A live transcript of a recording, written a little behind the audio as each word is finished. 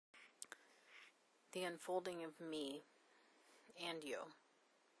The Unfolding of Me and You,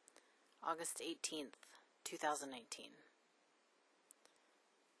 August 18th, 2019.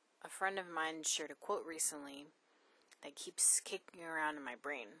 A friend of mine shared a quote recently that keeps kicking around in my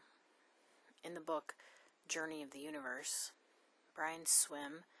brain. In the book Journey of the Universe, Brian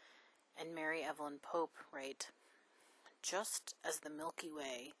Swimme and Mary Evelyn Pope write, "Just as the Milky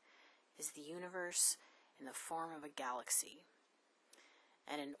Way is the universe in the form of a galaxy,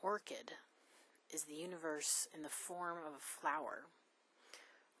 and an orchid is the universe in the form of a flower,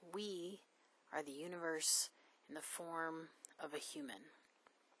 we are the universe in the form of a human.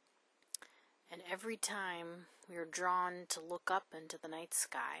 And every time we are drawn to look up into the night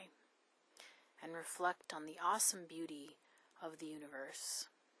sky and reflect on the awesome beauty of the universe,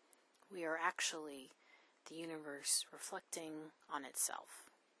 we are actually the universe reflecting on itself.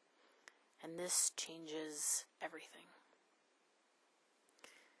 And this changes everything.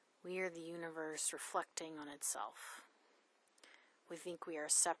 We are the universe reflecting on itself. We think we are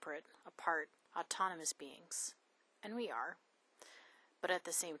separate, apart, autonomous beings, and we are. But at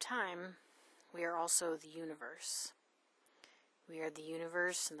the same time, we are also the universe. We are the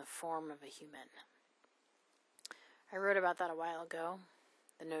universe in the form of a human. I wrote about that a while ago,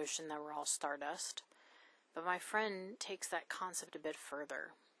 the notion that we're all stardust, but my friend takes that concept a bit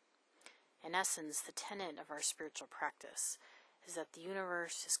further. In essence, the tenet of our spiritual practice is that the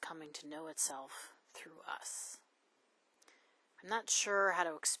universe is coming to know itself through us. I'm not sure how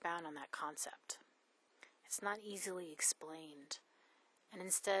to expound on that concept. It's not easily explained, and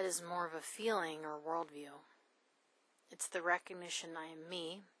instead is more of a feeling or worldview. It's the recognition I am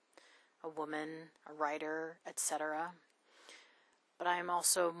me, a woman, a writer, etc. But I am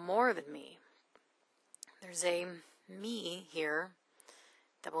also more than me. There's a me here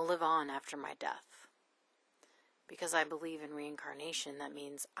that will live on after my death. Because I believe in reincarnation, that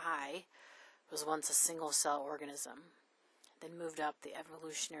means I was once a single-cell organism, then moved up the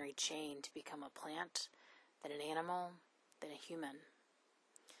evolutionary chain to become a plant, then an animal, then a human.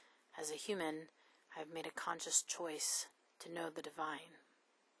 As a human, I've made a conscious choice to know the divine.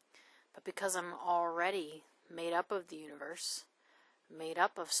 But because I'm already made up of the universe, made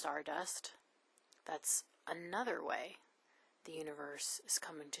up of stardust, that's another way the universe is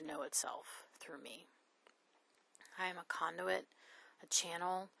coming to know itself through me. I am a conduit, a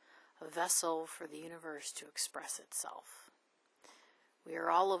channel, a vessel for the universe to express itself. We are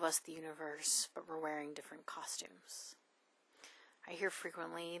all of us the universe, but we're wearing different costumes. I hear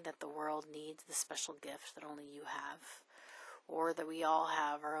frequently that the world needs the special gift that only you have, or that we all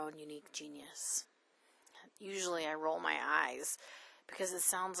have our own unique genius. Usually I roll my eyes because it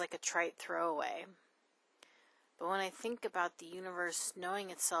sounds like a trite throwaway. But when I think about the universe knowing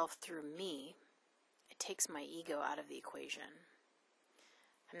itself through me, it takes my ego out of the equation.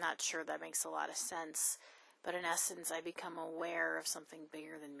 I'm not sure that makes a lot of sense, but in essence I become aware of something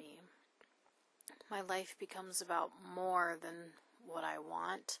bigger than me. My life becomes about more than what I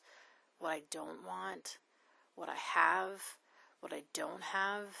want, what I don't want, what I have, what I don't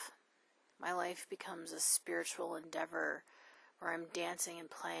have. My life becomes a spiritual endeavor where I'm dancing and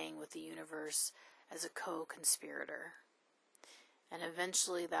playing with the universe as a co-conspirator. And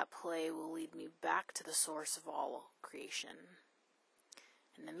eventually that play will lead me back to the source of all creation.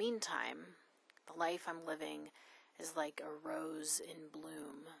 In the meantime, the life I'm living is like a rose in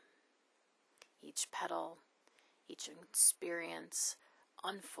bloom. Each petal, each experience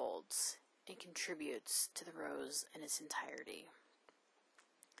unfolds and contributes to the rose in its entirety.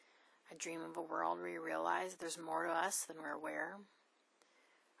 I dream of a world where we realize there's more to us than we're aware.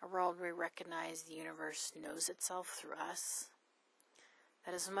 A world where we recognize the universe knows itself through us.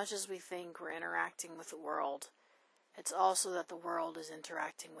 That as much as we think we're interacting with the world, it's also that the world is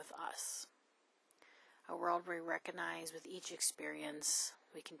interacting with us. A world where we recognize with each experience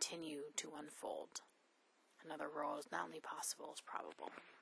we continue to unfold. Another world is not only possible, it's probable.